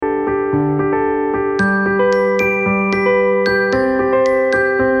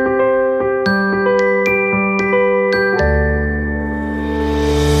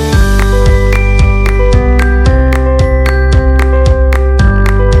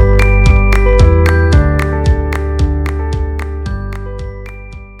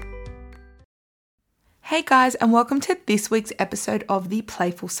Hey guys, and welcome to this week's episode of The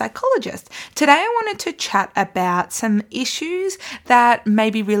Playful Psychologist. Today I wanted to chat about some issues that may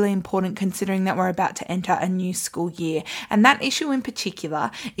be really important considering that we're about to enter a new school year. And that issue in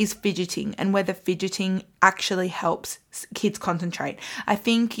particular is fidgeting and whether fidgeting actually helps kids concentrate. I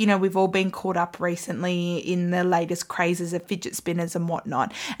think, we've all been caught up recently in the latest crazes of fidget spinners and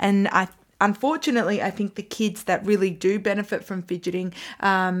whatnot. And Unfortunately, I think the kids that really do benefit from fidgeting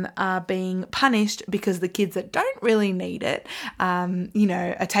are being punished because the kids that don't really need it,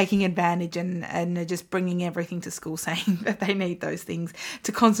 are taking advantage and are just bringing everything to school saying that they need those things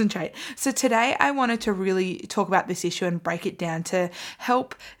to concentrate. So today I wanted to really talk about this issue and break it down to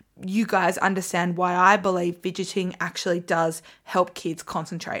help you guys understand why I believe fidgeting actually does help kids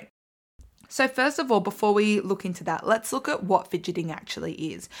concentrate. So first of all, before we look into that, let's look at what fidgeting actually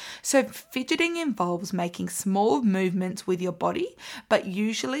is. So fidgeting involves making small movements with your body, but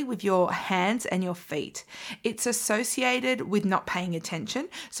usually with your hands and your feet. It's associated with not paying attention.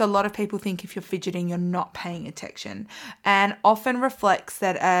 So a lot of people think if you're fidgeting, you're not paying attention, and often reflects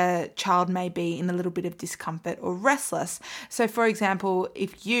that a child may be in a little bit of discomfort or restless. So for example,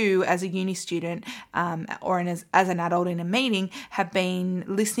 if you as a uni student or as an adult in a meeting have been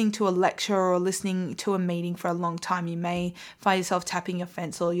listening to a lecture or listening to a meeting for a long time, you may find yourself tapping your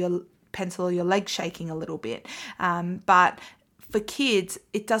pencil or your legs shaking a little bit. But for kids,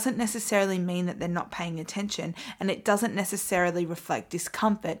 it doesn't necessarily mean that they're not paying attention, and it doesn't necessarily reflect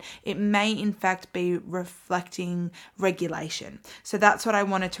discomfort. It may in fact be reflecting regulation. So that's what I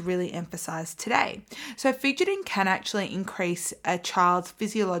wanted to really emphasize today. So fidgeting can actually increase a child's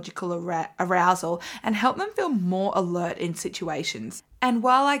physiological arousal and help them feel more alert in situations. And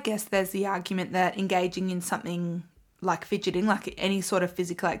while I guess there's the argument that engaging in something like fidgeting, like any sort of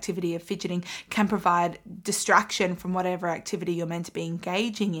physical activity of fidgeting, can provide distraction from whatever activity you're meant to be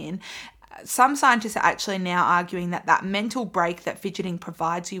engaging in, some scientists are actually now arguing that mental break that fidgeting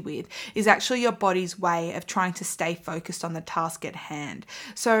provides you with is actually your body's way of trying to stay focused on the task at hand.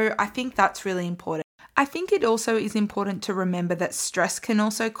 So I think that's really important. I think it also is important to remember that stress can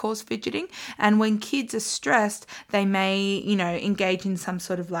also cause fidgeting. And when kids are stressed, they may, engage in some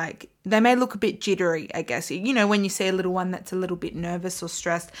sort of they may look a bit jittery, I guess. When you see a little one that's a little bit nervous or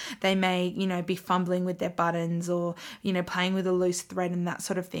stressed, they may, be fumbling with their buttons or, playing with a loose thread and that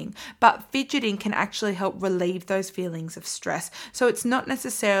sort of thing. But fidgeting can actually help relieve those feelings of stress. So it's not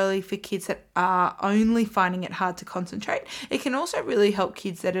necessarily for kids that are only finding it hard to concentrate. It can also really help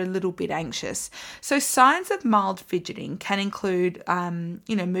kids that are a little bit anxious. So signs of mild fidgeting can include,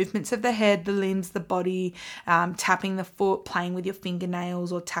 movements of the head, the limbs, the body, tapping the foot, playing with your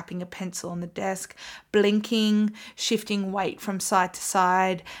fingernails or tapping a pencil on the desk, blinking, shifting weight from side to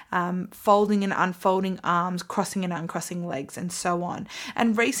side, folding and unfolding arms, crossing and uncrossing legs, and so on.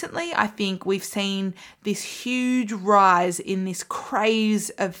 And recently, I think we've seen this huge rise in this craze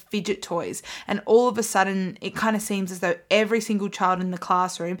of fidget toys. And all of a sudden, it kind of seems as though every single child in the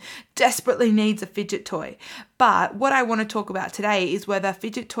classroom desperately needs a fidget toy. But what I want to talk about today is whether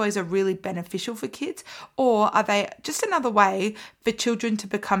fidget toys are really beneficial for kids, or are they just another way for children to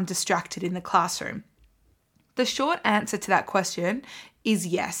become distracted in the classroom? The short answer to that question is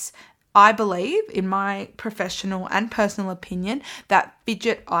yes. I believe, in my professional and personal opinion, that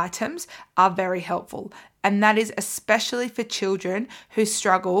fidget items are very helpful. And that is especially for children who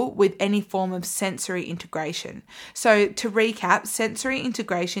struggle with any form of sensory integration. So to recap, sensory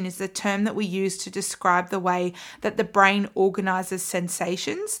integration is the term that we use to describe the way that the brain organizes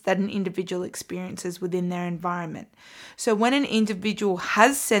sensations that an individual experiences within their environment. So when an individual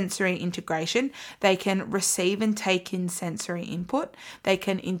has sensory integration, they can receive and take in sensory input, they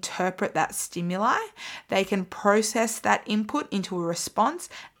can interpret that stimuli, they can process that input into a response,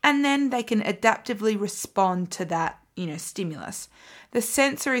 and then they can adaptively respond to that, stimulus. The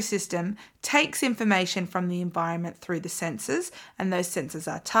sensory system takes information from the environment through the senses, and those senses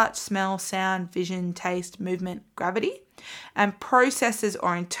are touch, smell, sound, vision, taste, movement, gravity, and processes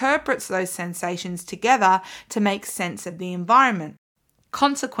or interprets those sensations together to make sense of the environment.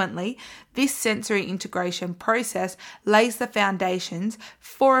 Consequently, this sensory integration process lays the foundations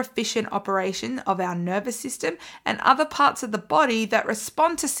for efficient operation of our nervous system and other parts of the body that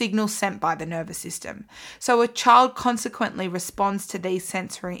respond to signals sent by the nervous system. So a child consequently responds to these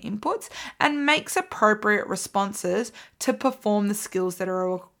sensory inputs and makes appropriate responses to perform the skills that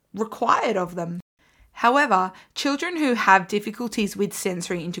are required of them. However, children who have difficulties with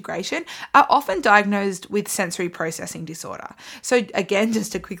sensory integration are often diagnosed with sensory processing disorder. So again,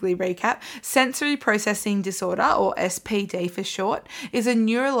 just to quickly recap, sensory processing disorder, or SPD for short, is a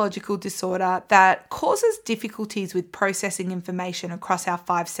neurological disorder that causes difficulties with processing information across our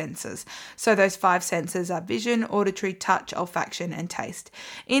five senses. So those five senses are vision, auditory, touch, olfaction, and taste.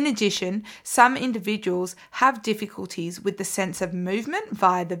 In addition, some individuals have difficulties with the sense of movement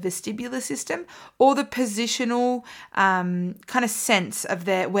via the vestibular system or the positional kind of sense of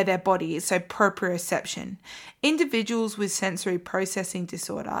where their body is, so proprioception. Individuals with sensory processing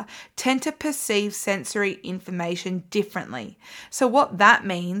disorder tend to perceive sensory information differently. So what that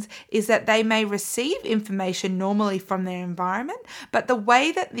means is that they may receive information normally from their environment, but the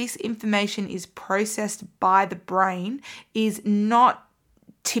way that this information is processed by the brain is not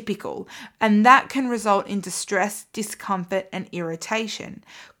typical, and that can result in distress, discomfort, and irritation.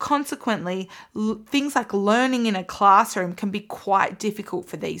 Consequently, things like learning in a classroom can be quite difficult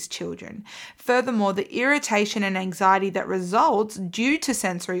for these children. Furthermore, the irritation and anxiety that results due to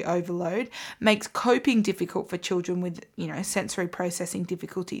sensory overload makes coping difficult for children with, sensory processing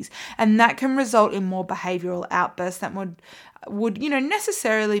difficulties, and that can result in more behavioral outbursts that would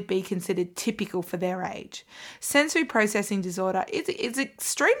necessarily be considered typical for their age. Sensory processing disorder is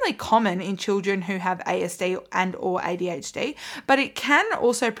extremely common in children who have ASD and or ADHD, but it can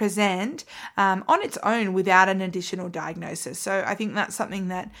also present on its own without an additional diagnosis. So I think that's something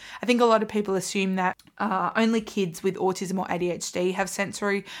that I think a lot of people assume that only kids with autism or ADHD have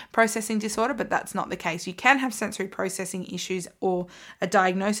sensory processing disorder, but that's not the case. You can have sensory processing issues or a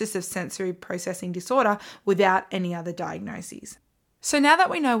diagnosis of sensory processing disorder without any other diagnosis. So now that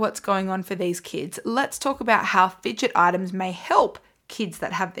we know what's going on for these kids, let's talk about how fidget items may help kids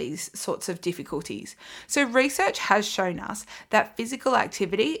that have these sorts of difficulties. So research has shown us that physical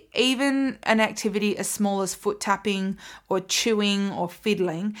activity, even an activity as small as foot tapping or chewing or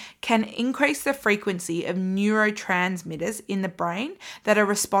fiddling, can increase the frequency of neurotransmitters in the brain that are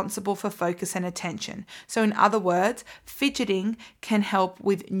responsible for focus and attention. So in other words, fidgeting can help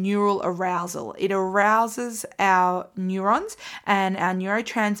with neural arousal. It arouses our neurons and our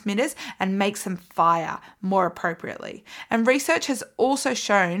neurotransmitters and makes them fire more appropriately. And research has also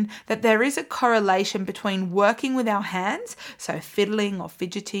shown that there is a correlation between working with our hands, so fiddling or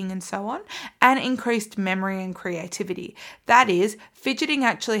fidgeting and so on, and increased memory and creativity. That is, fidgeting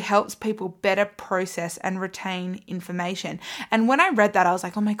actually helps people better process and retain information. And when I read that, I was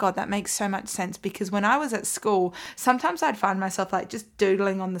like, oh my God, that makes so much sense, because when I was at school, sometimes I'd find myself like just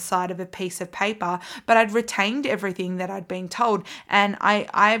doodling on the side of a piece of paper, but I'd retained everything that I'd been told. And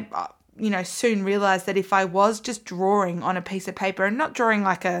I soon realized that if I was just drawing on a piece of paper, and not drawing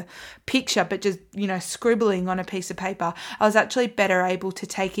like a picture, but just, scribbling on a piece of paper, I was actually better able to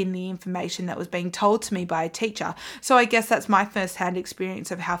take in the information that was being told to me by a teacher. So I guess that's my first-hand experience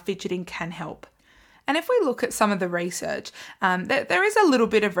of how fidgeting can help. And if we look at some of the research, there is a little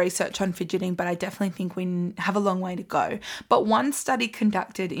bit of research on fidgeting, but I definitely think we have a long way to go. But one study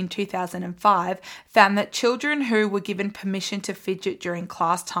conducted in 2005 found that children who were given permission to fidget during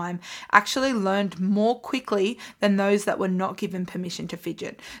class time actually learned more quickly than those that were not given permission to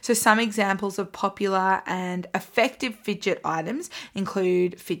fidget. So some examples of popular and effective fidget items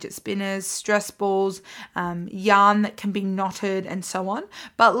include fidget spinners, stress balls, yarn that can be knotted, and so on.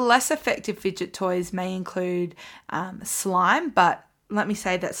 But less effective fidget toys may include slime, but let me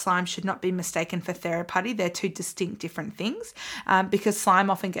say that slime should not be mistaken for therapy. They're two distinct different things, because slime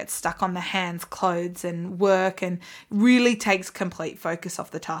often gets stuck on the hands, clothes, and work, and really takes complete focus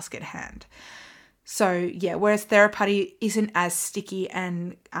off the task at hand. So yeah, whereas therapy isn't as sticky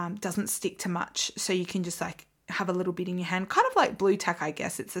and doesn't stick to much, so you can just like have a little bit in your hand, kind of like blue tack, I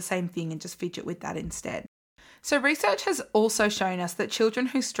guess. It's the same thing, and just fidget with that instead. So research has also shown us that children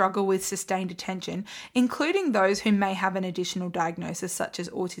who struggle with sustained attention, including those who may have an additional diagnosis such as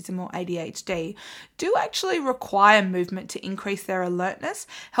autism or ADHD, do actually require movement to increase their alertness,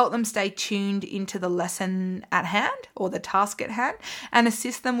 help them stay tuned into the lesson at hand or the task at hand, and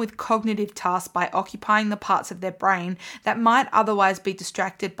assist them with cognitive tasks by occupying the parts of their brain that might otherwise be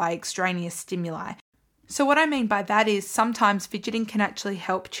distracted by extraneous stimuli. So what I mean by that is sometimes fidgeting can actually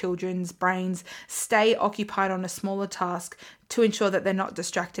help children's brains stay occupied on a smaller task to ensure that they're not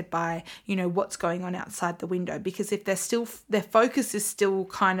distracted by, what's going on outside the window. Because if their focus is still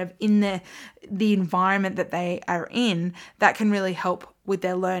kind of in the environment that they are in, that can really help with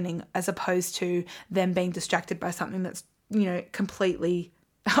their learning, as opposed to them being distracted by something that's, completely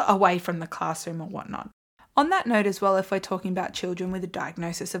away from the classroom or whatnot. On that note as well, if we're talking about children with a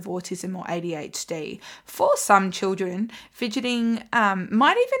diagnosis of autism or ADHD, for some children, fidgeting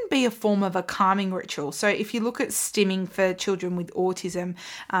might even be a form of a calming ritual. So if you look at stimming for children with autism,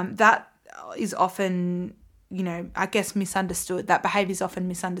 that is often I guess misunderstood. That behavior is often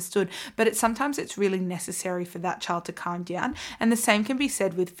misunderstood, but sometimes it's really necessary for that child to calm down. And the same can be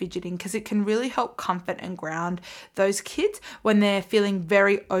said with fidgeting, because it can really help comfort and ground those kids when they're feeling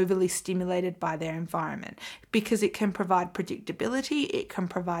very overly stimulated by their environment, because it can provide predictability, it can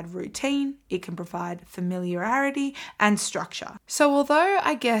provide routine, it can provide familiarity and structure. So although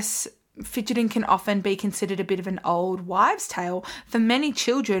I guess fidgeting can often be considered a bit of an old wives' tale, for many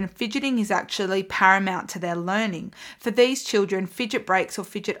children, fidgeting is actually paramount to their learning. For these children, fidget breaks or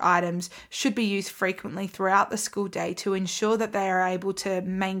fidget items should be used frequently throughout the school day to ensure that they are able to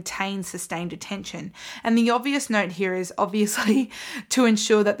maintain sustained attention. And the obvious note here is obviously to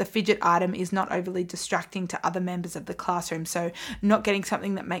ensure that the fidget item is not overly distracting to other members of the classroom. So not getting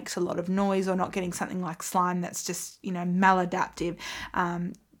something that makes a lot of noise, or not getting something like slime that's just, maladaptive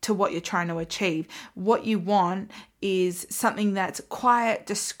to what you're trying to achieve. What you want is something that's quiet,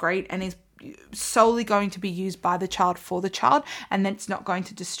 discreet, and is solely going to be used by the child for the child, and then it's not going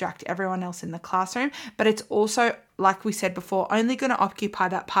to distract everyone else in the classroom. But it's also, like we said before, only going to occupy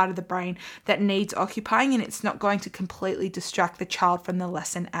that part of the brain that needs occupying, and it's not going to completely distract the child from the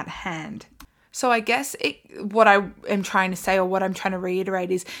lesson at hand. So I guess what I am trying to say, or what I'm trying to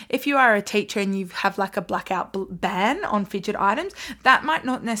reiterate, is if you are a teacher and you have like a blackout ban on fidget items, that might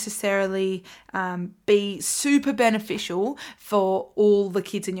not necessarily be super beneficial for all the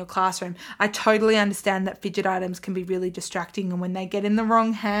kids in your classroom. I totally understand that fidget items can be really distracting, and when they get in the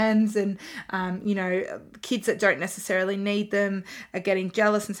wrong hands, and kids that don't necessarily need them are getting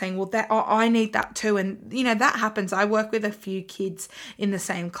jealous and saying, well, I need that too. And that happens. I work with a few kids in the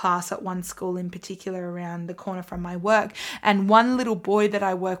same class at one school in particular around the corner from my work, and one little boy that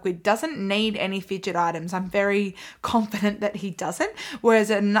I work with doesn't need any fidget items. I'm very confident that he doesn't,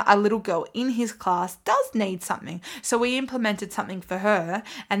 whereas a little girl in his class does need something. So we implemented something for her,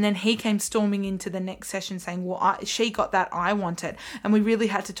 and then he came storming into the next session saying, well, she got that, I want it. And we really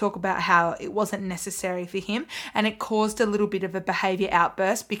had to talk about how it wasn't necessary for him, and it caused a little bit of a behavior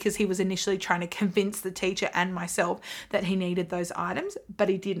outburst because he was initially trying to convince the teacher and myself that he needed those items, but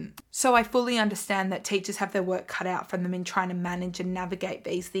he didn't. So I fully understand that teachers have their work cut out from them in trying to manage and navigate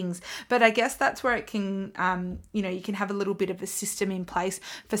these things, but I guess that's where it can you can have a little bit of a system in place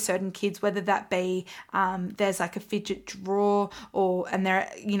for certain kids, whether that be there's like a fidget drawer, and there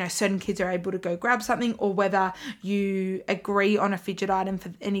certain kids are able to go grab something, or whether you agree on a fidget item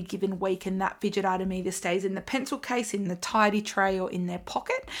for any given week, and that fidget item either stays in the pencil case, in the tidy tray, or in their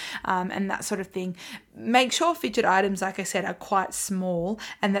pocket, and that sort of thing. Make sure fidget items, like I said, are quite small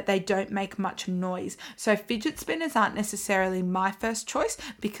and that they don't make much noise. So fidget spinners aren't necessarily my first choice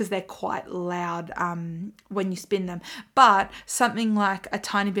because they're quite loud when you spin them. But something like a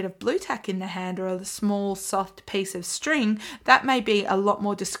tiny bit of blue tack in the hand, or a small soft piece of string, that may be a lot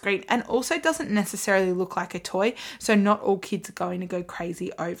more discreet and also doesn't necessarily look like a toy. So not all kids are going to go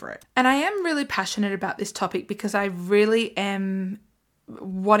crazy over it. And I am really passionate about this topic because I really am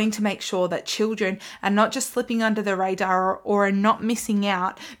wanting to make sure that children are not just slipping under the radar, or are not missing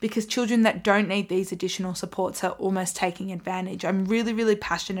out because children that don't need these additional supports are almost taking advantage. I'm really, really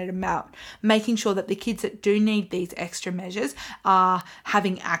passionate about making sure that the kids that do need these extra measures are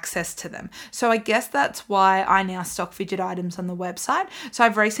having access to them. So I guess that's why I now stock fidget items on the website. So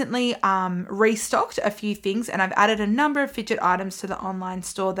I've recently restocked a few things, and I've added a number of fidget items to the online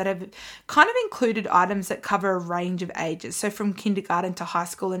store that have kind of included items that cover a range of ages. So from kindergarten to high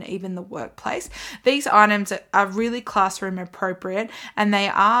school and even the workplace. These items are really classroom appropriate, and they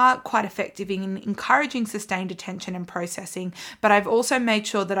are quite effective in encouraging sustained attention and processing. But I've also made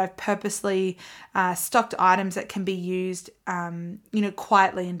sure that I've purposely stocked items that can be used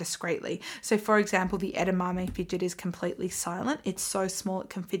quietly and discreetly. So for example, the edamame fidget is completely silent. It's so small it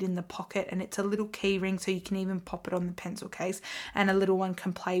can fit in the pocket, and it's a little key ring, so you can even pop it on the pencil case, and a little one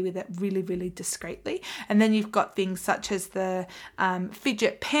can play with it really, really discreetly. And then you've got things such as the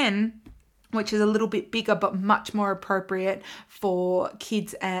fidget pen, which is a little bit bigger but much more appropriate for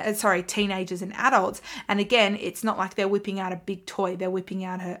teenagers and adults. And again, it's not like they're whipping out a big toy, they're whipping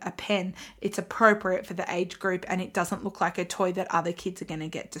out a pen. It's appropriate for the age group, and it doesn't look like a toy that other kids are going to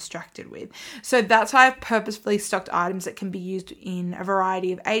get distracted with. So that's why I've purposefully stocked items that can be used in a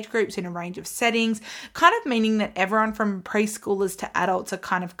variety of age groups, in a range of settings, kind of meaning that everyone from preschoolers to adults are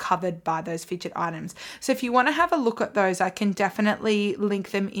kind of covered by those fidget items. So if you want to have a look at those, I can definitely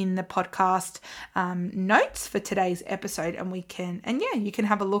link them in the podcast podcast notes for today's episode, and you can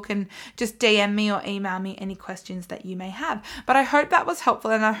have a look and just DM me or email me any questions that you may have. But I hope that was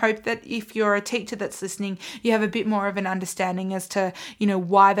helpful, and I hope that if you're a teacher that's listening, you have a bit more of an understanding as to,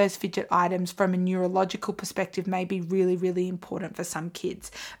 why those fidget items from a neurological perspective may be really, really important for some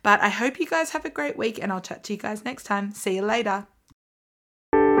kids. But I hope you guys have a great week, and I'll chat to you guys next time. See you later.